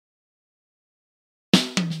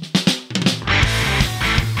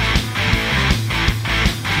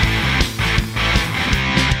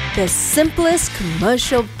the simplest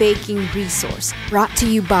commercial baking resource, brought to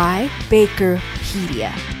you by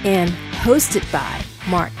Bakerpedia and hosted by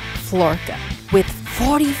Mark Florka. With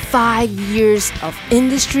 45 years of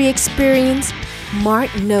industry experience,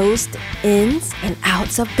 Mark knows the ins and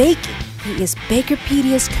outs of baking. He is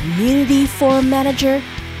Bakerpedia's community forum manager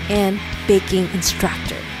and baking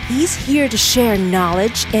instructor. He's here to share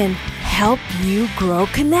knowledge and help you grow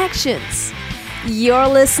connections. You're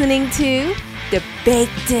listening to the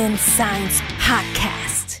Baked in Science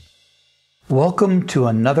Podcast. Welcome to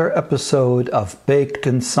another episode of Baked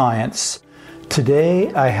in Science.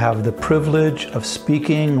 Today I have the privilege of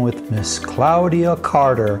speaking with Miss Claudia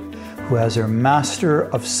Carter, who has her Master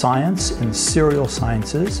of Science in Cereal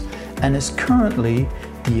Sciences and is currently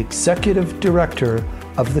the Executive Director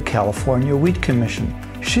of the California Wheat Commission.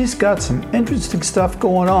 She's got some interesting stuff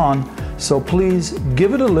going on, so please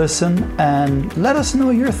give it a listen and let us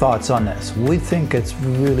know your thoughts on this. We think it's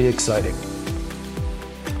really exciting.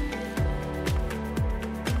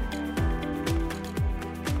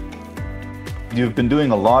 You've been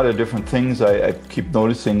doing a lot of different things. I keep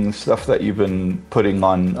noticing stuff that you've been putting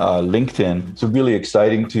on LinkedIn. It's really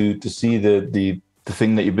exciting to see the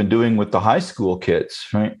thing that you've been doing with the high school kids,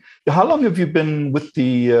 right? How long have you been with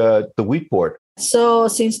the Wheat Board? So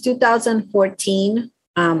since 2014,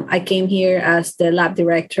 I came here as the lab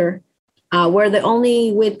director. We're the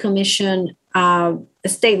only wheat commission,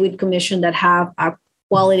 state wheat commission that have a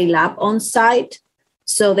quality lab on site.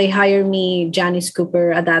 So they hired me, Janice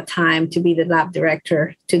Cooper, at that time to be the lab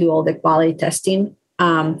director to do all the quality testing.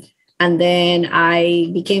 And then I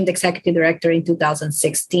became the executive director in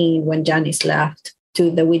 2016 when Janice left to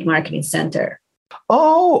the Wheat Marketing Center.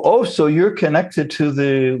 Oh, so you're connected to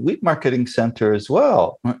the Wheat Marketing Center as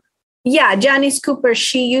well. Yeah, Janice Cooper,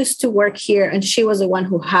 she used to work here and she was the one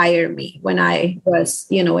who hired me when I was,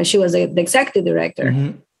 when she was the executive director.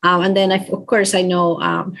 Mm-hmm. And then, of course, I know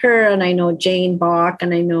her and I know Jane Bach,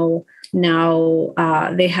 and I know now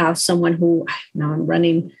they have someone who, now I'm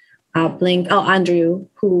running Andrew,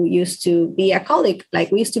 who used to be a colleague.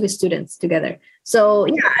 Like we used to be students together. So,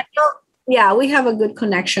 yeah, we have a good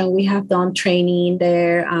connection. We have done training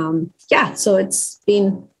there. So it's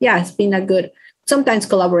been a good, sometimes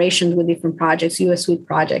collaborations with different projects, US Wheat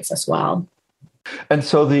projects as well. And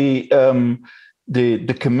so the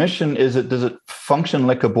commission, does it function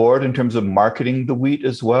like a board in terms of marketing the wheat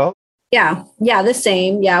as well? Yeah, the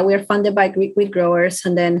same. Yeah, we're funded by Greek wheat growers,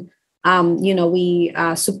 and then we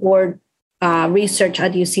support research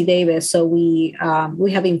at UC Davis. So we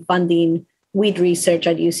have been funding wheat research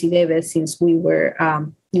at UC Davis since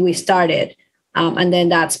we started, and then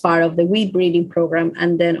that's part of the wheat breeding program,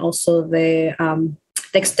 and then also the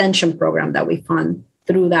extension program that we fund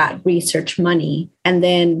through that research money. And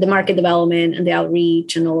then the market development and the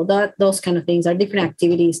outreach and all of that, those kind of things are different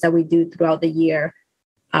activities that we do throughout the year.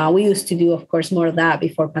 We used to do, of course, more of that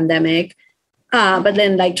before pandemic, but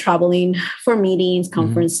then like traveling for meetings,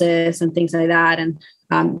 conferences, and things like that, and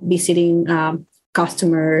visiting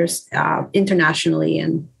customers internationally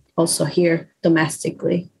and also here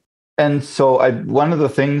domestically. And so one of the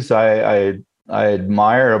things I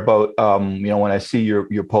admire about, when I see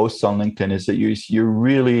your posts on LinkedIn is that you're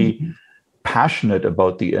really passionate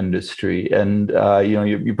about the industry, and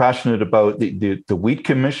you're passionate about the Wheat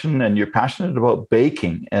Commission, and you're passionate about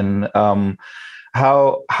baking. And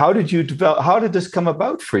how did you develop? How did this come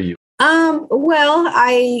about for you? Well,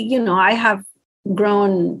 I have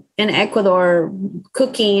grown in Ecuador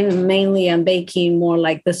cooking mainly and baking more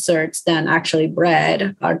like desserts than actually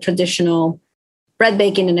bread. Our traditional bread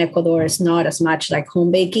baking in Ecuador is not as much like home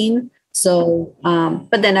baking. So,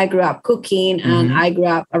 but then I grew up cooking and I grew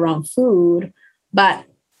up around food, but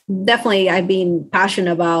definitely I've been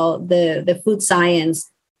passionate about the food science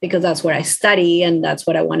because that's where I study and that's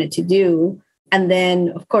what I wanted to do. And then,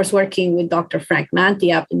 of course, working with Dr. Frank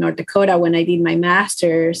Manti up in North Dakota when I did my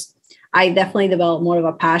master's, I definitely developed more of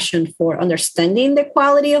a passion for understanding the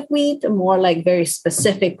quality of wheat, more like very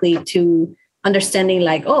specifically to understanding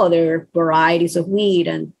like, there are varieties of wheat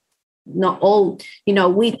and not all,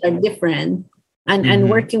 wheat are different. And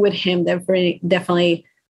working with him definitely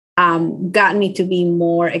got me to be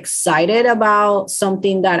more excited about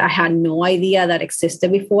something that I had no idea that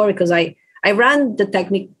existed before, because I ran the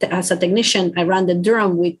technique as a technician. I ran the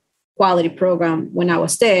Durham Wheat Quality Program when I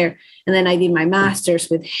was there. And then I did my master's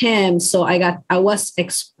with him. So I was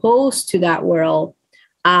exposed to that world.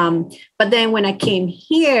 But then when I came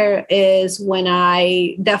here is when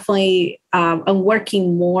I definitely am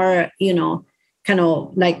working more, kind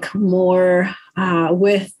of like more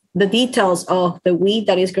with the details of the wheat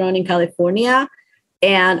that is grown in California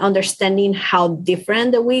and understanding how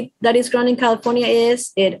different the wheat that is grown in California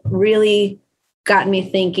is, it really got me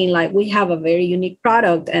thinking like we have a very unique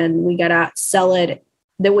product and we gotta sell it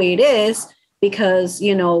the way it is because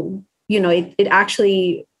it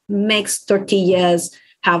actually makes tortillas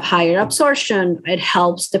have higher absorption. It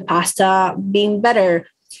helps the pasta being better.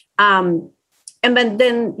 And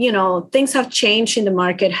then, things have changed in the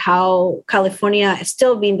market, how California is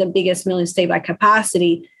still being the biggest mill in state by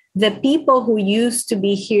capacity. The people who used to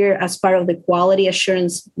be here as part of the quality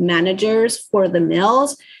assurance managers for the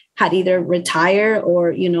mills had either retired or,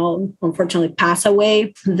 unfortunately pass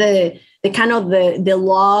away. The kind of the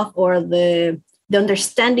law or the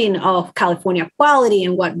understanding of California quality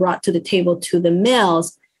and what brought to the table to the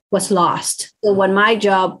mills was lost. So when my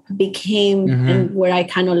job became and where I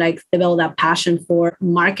kind of like developed that passion for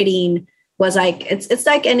marketing was like, it's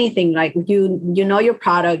like anything, like you know your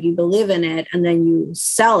product, you believe in it, and then you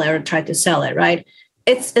sell it or try to sell it, right?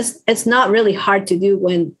 It's not really hard to do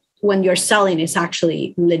when you're selling is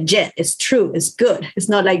actually legit, it's true, it's good. It's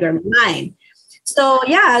not like you're lying. So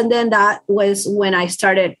yeah, and then that was when I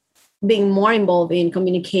started being more involved in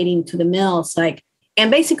communicating to the mills, like, and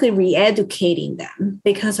basically re-educating them,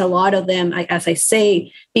 because a lot of them, as I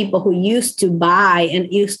say, people who used to buy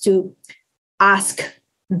and used to ask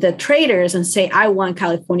the traders and say, I want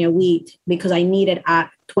California wheat because I need it at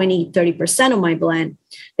 20-30% of my blend,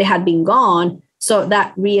 they had been gone. So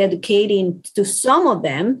that re-educating to some of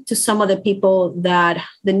the people that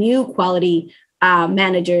the new quality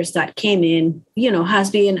managers that came in, has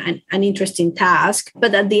been an interesting task.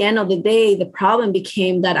 But at the end of the day, the problem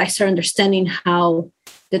became that I started understanding how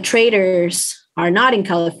the traders are not in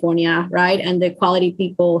California, right? And the quality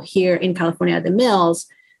people here in California at the mills,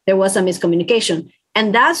 there was a miscommunication.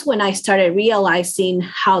 And that's when I started realizing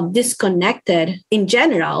how disconnected in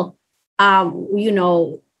general,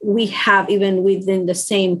 we have even within the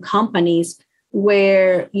same companies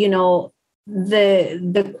where,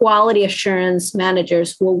 the quality assurance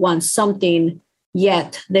managers will want something,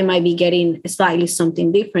 yet they might be getting slightly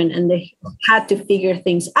something different, and they had to figure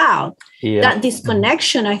things out. Yeah. That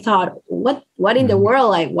disconnection, I thought, what in the world?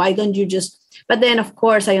 Like, why don't you just? But then, of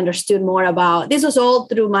course, I understood more about this. Was all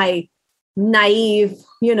through my naive,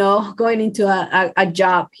 going into a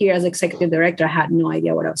job here as executive director. I had no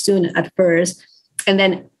idea what I was doing at first, and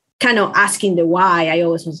then kind of asking the why. I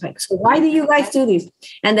always was like, so why do you guys do this?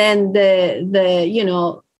 And then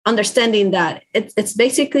the understanding that it's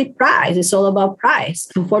basically price. It's all about price.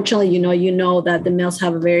 Unfortunately, you know that the mills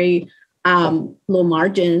have very low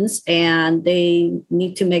margins and they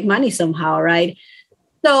need to make money somehow, right?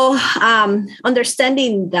 So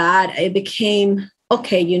understanding that, it became,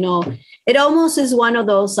 okay, it almost is one of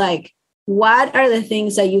those like, what are the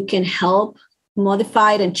things that you can help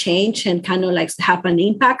modify and change and kind of like have an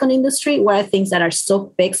impact on industry? What are things that are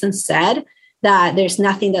so fixed and said that there's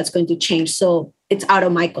nothing that's going to change? So it's out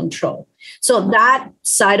of my control. So that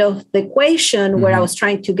side of the equation where I was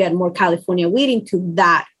trying to get more California wheat into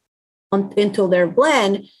their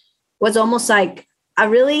blend was almost like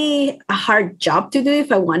a hard job to do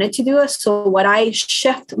if I wanted to do it. So what I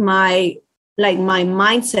shift my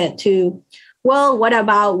mindset to, well, what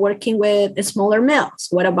about working with smaller mills?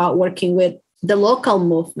 What about working with the local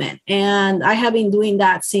movement? And I have been doing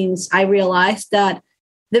that since I realized that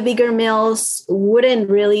the bigger mills wouldn't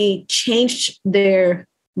really change their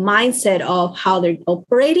mindset of how they're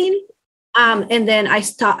operating. And then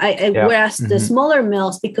whereas the smaller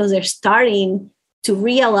mills, because they're starting to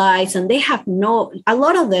realize, and they have a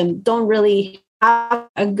lot of them don't really have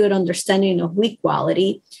a good understanding of wheat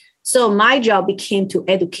quality. So my job became to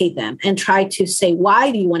educate them and try to say,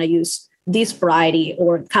 why do you want to use this variety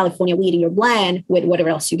or California wheat in your blend with whatever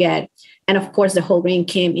else you get? And of course, the whole grain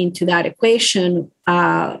came into that equation.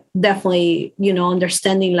 Definitely,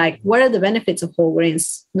 understanding like what are the benefits of whole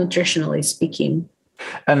grains, nutritionally speaking.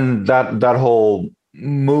 And that whole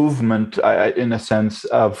movement, in a sense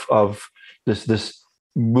of this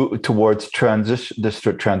towards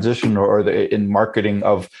transition or in marketing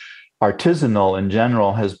of artisanal in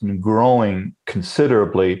general has been growing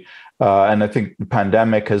considerably. And I think the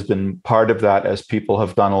pandemic has been part of that, as people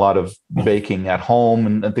have done a lot of baking at home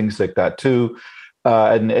and things like that too.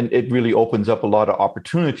 And it really opens up a lot of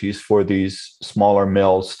opportunities for these smaller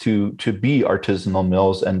mills to be artisanal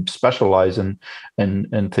mills and specialize in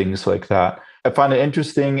things like that. I find it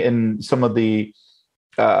interesting in some of the,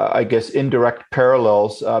 I guess, indirect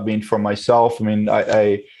parallels. For myself,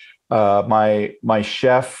 my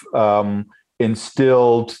chef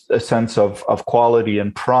instilled a sense of quality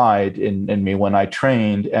and pride in me when I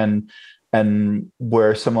trained, and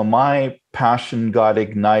where some of my passion got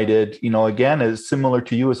ignited, again, is similar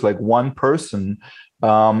to you. It's like one person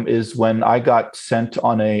is when I got sent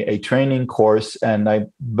on a training course, and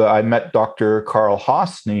I met Dr. Carl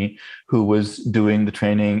Hosny, who was doing the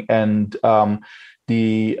training, and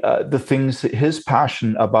the things, his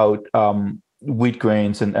passion about wheat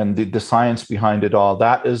grains and the science behind it all,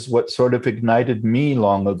 that is what sort of ignited me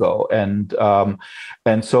long ago.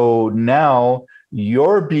 And so now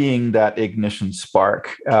you're being that ignition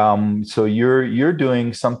spark. So you're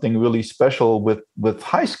doing something really special with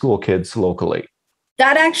high school kids locally.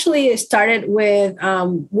 That actually started with,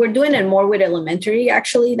 we're doing it more with elementary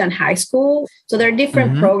actually than high school. So there are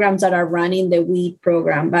different programs that are running the wheat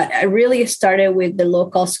program, but I really started with the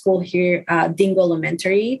local school here, Dingo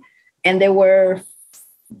Elementary. And there were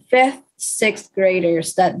 5th, 6th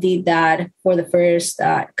graders that did that for the first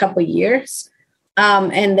couple of years.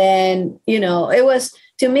 And then, it was,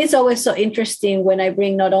 to me, it's always so interesting when I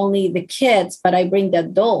bring not only the kids, but I bring the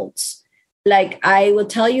adults. Like I will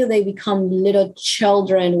tell you, they become little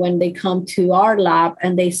children when they come to our lab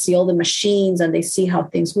and they see all the machines and they see how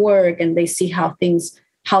things work and they see how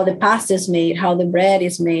the pasta is made, how the bread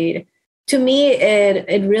is made. To me,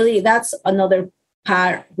 it really, that's another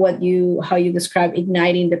part, how you describe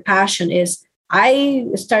igniting the passion is I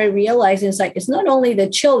started realizing it's not only the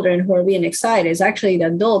children who are being excited, it's actually the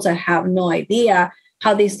adults that have no idea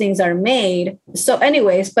how these things are made. So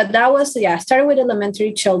anyways, but that was, started with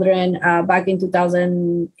elementary children back in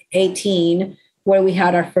 2018, where we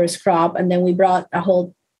had our first crop. And then we brought a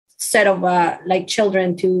whole set of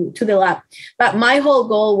children to the lab. But my whole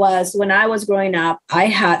goal was, when I was growing up, I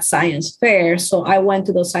had science fairs. So I went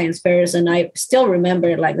to those science fairs and I still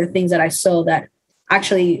remember the things that I saw that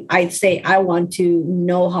actually I'd say I want to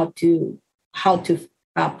know how to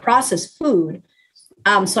process food.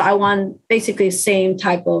 So I want basically the same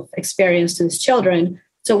type of experience to these children.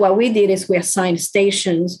 So what we did is we assigned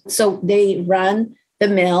stations. So they run the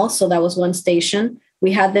mill. So that was one station.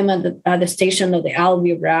 We had them at the station of the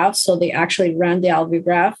alveograph. So they actually ran the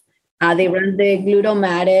alveograph. They ran the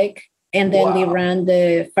glutomatic, and then they ran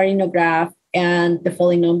the farinograph and the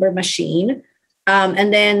Foley number machine.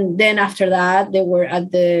 And then after that, they were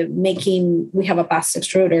at we have a pasta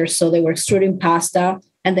extruder. So they were extruding pasta,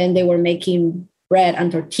 and then they were making bread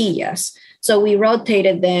and tortillas. So we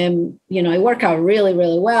rotated them, it worked out really,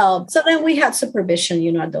 really well. So then we had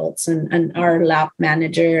supervision, adults and our lab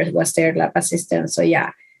manager was their lab assistant. So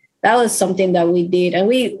that was something that we did. And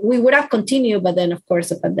we would have continued, but then of course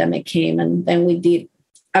the pandemic came, and then we did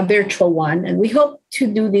a virtual one. And we hope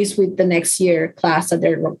to do this with the next year class that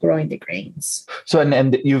they're growing the grains. So,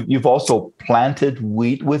 and you've also planted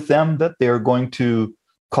wheat with them that they're going to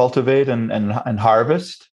cultivate and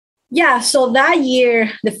harvest? Yeah, so that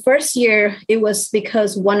year, the first year, it was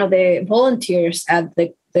because one of the volunteers at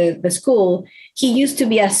the school, he used to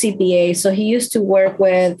be a CPA. So he used to work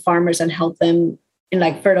with farmers and help them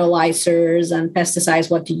in fertilizers and pesticides,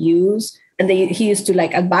 what to use. And he used to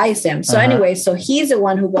advise them. So anyway, so he's the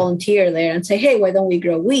one who volunteered there and say, hey, why don't we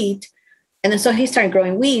grow wheat? And then so he started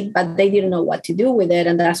growing wheat, but they didn't know what to do with it.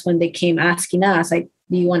 And that's when they came asking us, do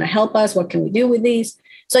you want to help us? What can we do with these?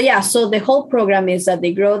 So so the whole program is that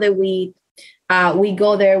they grow the wheat. We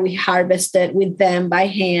go there, we harvest it with them by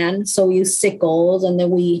hand. So we use sickles, and then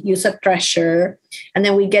we use a thresher, and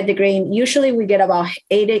then we get the grain. Usually we get about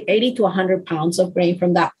 80 to 100 pounds of grain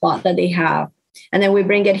from that plot that they have. And then we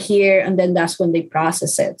bring it here, and then that's when they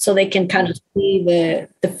process it. So they can kind of see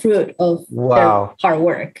the fruit of their hard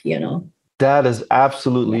work, That is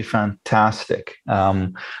absolutely fantastic.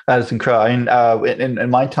 That is incredible. In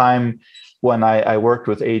my time, when I worked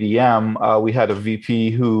with ADM, we had a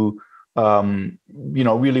VP who,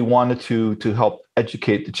 really wanted to help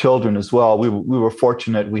educate the children as well. We were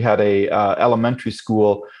fortunate. We had a elementary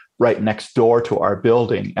school right next door to our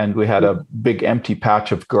building, and we had a big empty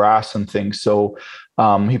patch of grass and things. So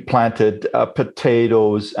he planted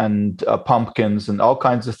potatoes and pumpkins and all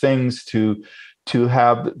kinds of things to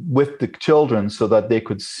have with the children, so that they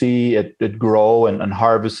could see it grow and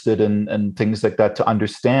harvest it and things like that, to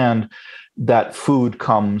understand that food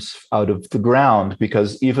comes out of the ground.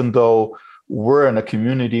 Because even though we're in a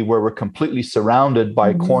community where we're completely surrounded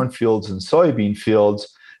by cornfields and soybean fields,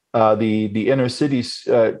 the inner cities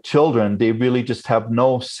children, they really just have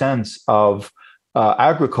no sense of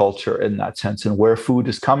agriculture in that sense, and where food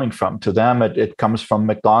is coming from. To them, it comes from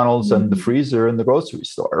McDonald's and the freezer in the grocery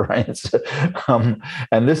store, right?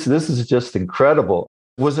 And this is just incredible.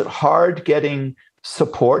 Was it hard getting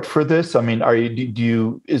support for this? I mean,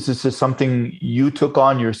 is this something you took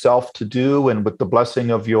on yourself to do, and with the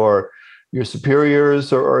blessing of your your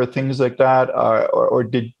superiors or things like that, or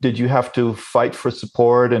did you have to fight for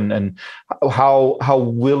support, and how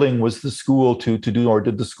willing was the school to do, or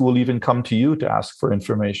did the school even come to you to ask for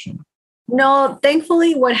information? No,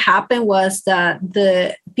 thankfully, what happened was that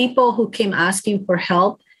the people who came asking for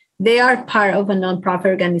help, they are part of a nonprofit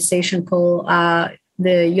organization called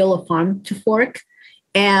the Yellow Farm to Fork.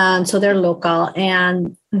 And so they're local,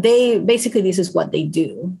 and they basically, this is what they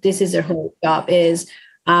do. This is their whole job, is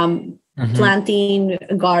planting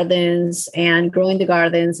gardens and growing the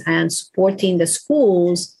gardens and supporting the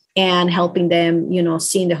schools and helping them,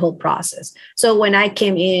 seeing the whole process. So when I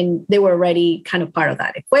came in, they were already kind of part of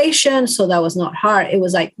that equation. So that was not hard. It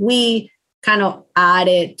was like we kind of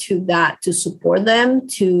added to that to support them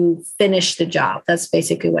to finish the job. That's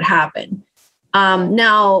basically what happened.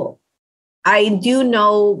 Now, I do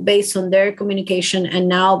know, based on their communication, and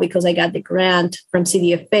now because I got the grant from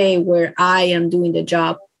CDFA where I am doing the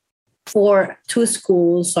job for 2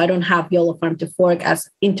 schools, so I don't have Yellow Farm to Fork as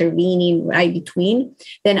intervening right between,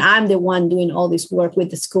 then I'm the one doing all this work with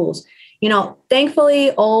the schools. Thankfully,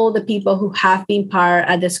 all the people who have been part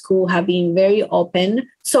at the school have been very open.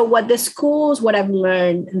 So what I've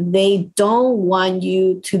learned, they don't want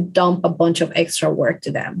you to dump a bunch of extra work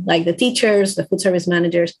to them. Like the teachers, the food service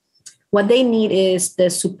managers, what they need is the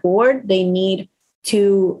support. They need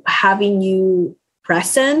to having you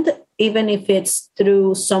present, even if it's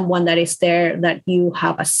through someone that is there that you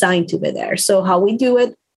have assigned to be there. So how we do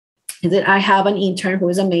it is that I have an intern who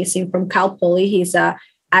is amazing from Cal Poly. He's a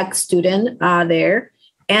ag student there.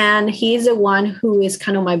 And he's the one who is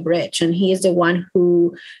kind of my bridge. And he is the one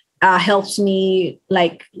who helps me,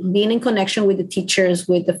 like, being in connection with the teachers,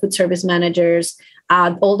 with the food service managers,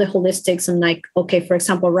 all the holistics. And like, okay, for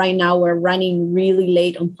example, right now we're running really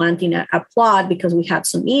late on planting a plot because we had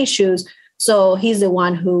some issues. So he's the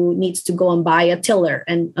one who needs to go and buy a tiller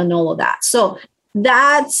and all of that. So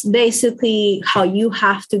that's basically how you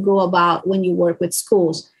have to go about when you work with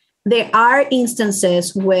schools. There are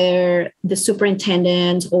instances where the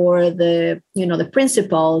superintendent or the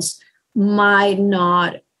principals might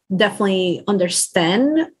not definitely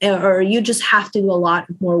understand, or you just have to do a lot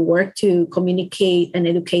more work to communicate and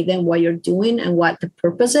educate them what you're doing and what the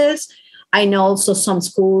purpose is. I know also some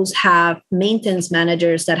schools have maintenance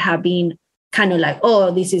managers that have been kind of like,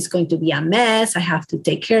 oh, this is going to be a mess, I have to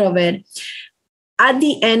take care of it. At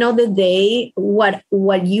the end of the day, what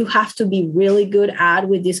you have to be really good at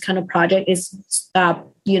with this kind of project is,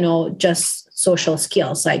 just social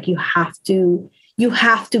skills. Like you have to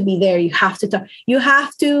be there. You have to talk. You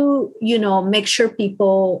have to, make sure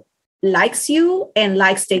people likes you and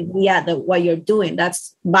likes the idea that what you're doing.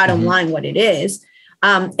 That's bottom line what it is.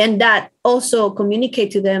 And that also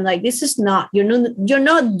communicate to them, like, this is not, you're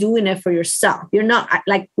not doing it for yourself. You're not,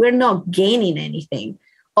 like, we're not gaining anything.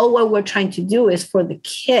 All what we're trying to do is for the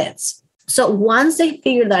kids. So once they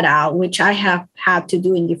figure that out, which I have had to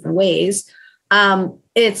do in different ways,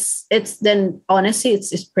 it's then honestly,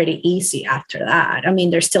 it's pretty easy after that. I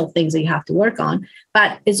mean, there's still things that you have to work on,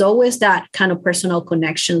 but it's always that kind of personal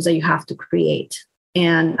connections that you have to create.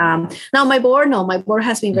 And now my board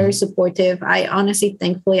has been very supportive. I honestly,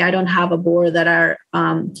 thankfully, I don't have a board that are,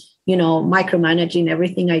 micromanaging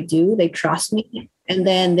everything I do. They trust me. And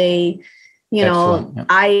then they,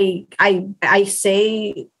 I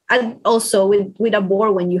say, and also with a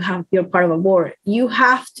board, when you're part of a board, you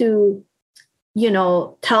have to,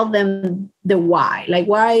 tell them the why, like,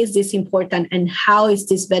 why is this important and how is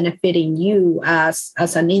this benefiting you as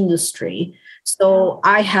an industry? So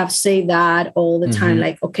I have said that all the time,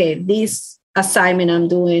 like, okay, this assignment I'm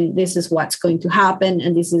doing, this is what's going to happen.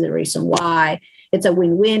 And this is the reason why. It's a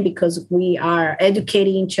win-win because we are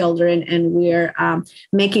educating children and we're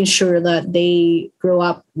making sure that they grow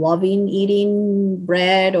up loving eating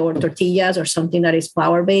bread or tortillas or something that is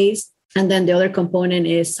flour-based. And then the other component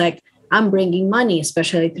is like, I'm bringing money,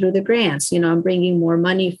 especially through the grants. I'm bringing more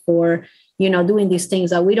money for, doing these things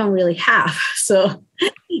that we don't really have. So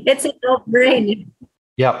it's a no-brainer.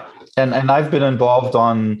 Yeah. And I've been involved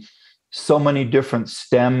on so many different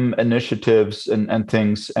STEM initiatives and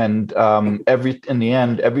things. And in the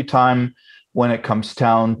end, every time when it comes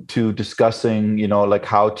down to discussing, like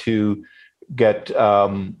how to get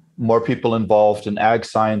more people involved in ag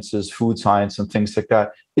sciences, food science, and things like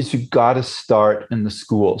that, is you got to start in the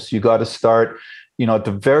schools. You got to start, at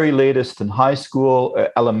the very latest in high school.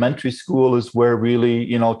 Elementary school is where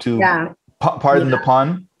really, pardon the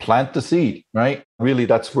pun, plant the seed, right? Really,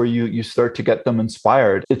 that's where you start to get them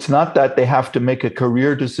inspired. It's not that they have to make a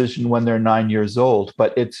career decision when they're 9 years old,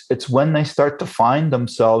 but it's when they start to find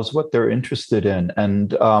themselves what they're interested in, and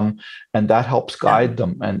that helps guide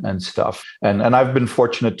them and stuff. And I've been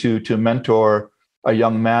fortunate to mentor a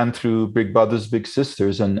young man through Big Brothers Big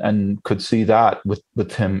Sisters, and could see that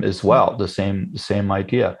with him as well, the same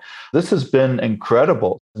idea. This has been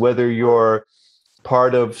incredible. Whether you're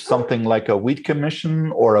part of something like a wheat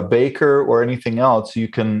commission or a baker or anything else, you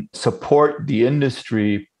can support the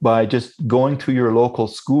industry by just going to your local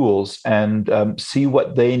schools and see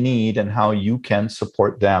what they need and how you can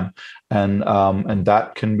support them. And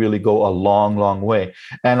that can really go a long, long way.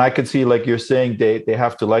 And I could see, like you're saying, they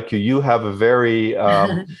have to like you. You have a very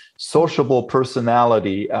sociable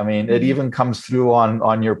personality. I mean, it even comes through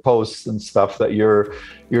on your posts and stuff that you're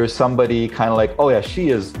somebody kind of like, oh yeah, she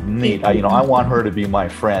is neat. I want her to be my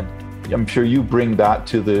friend. I'm sure you bring that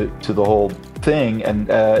to the whole thing, and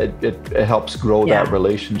it helps grow that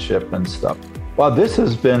relationship and stuff. Wow, this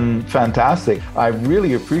has been fantastic. I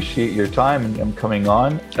really appreciate your time and coming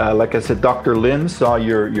on. Like I said, Dr. Lin saw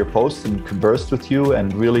your post and conversed with you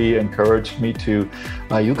and really encouraged me to,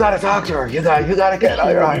 you got to talk to her. You got to get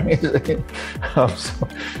her.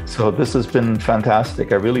 So this has been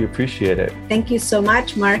fantastic. I really appreciate it. Thank you so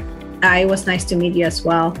much, Mark. It was nice to meet you as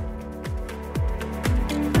well.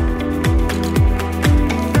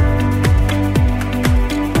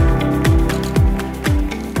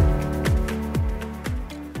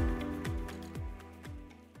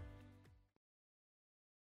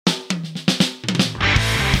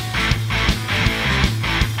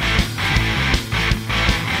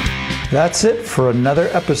 That's it for another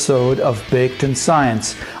episode of Baked in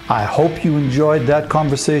Science. I hope you enjoyed that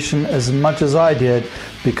conversation as much as I did,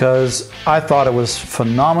 because I thought it was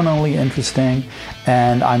phenomenally interesting,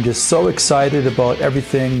 and I'm just so excited about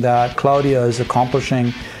everything that Claudia is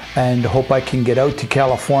accomplishing, and hope I can get out to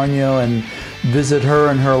California and visit her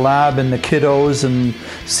and her lab and the kiddos and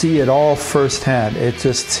see it all firsthand. It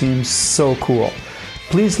just seems so cool.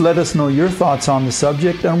 Please let us know your thoughts on the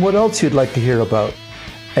subject and what else you'd like to hear about.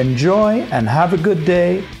 Enjoy and have a good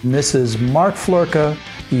day. And this is Mark Florka,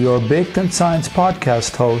 your Baked in Science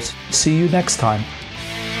podcast host. See you next time.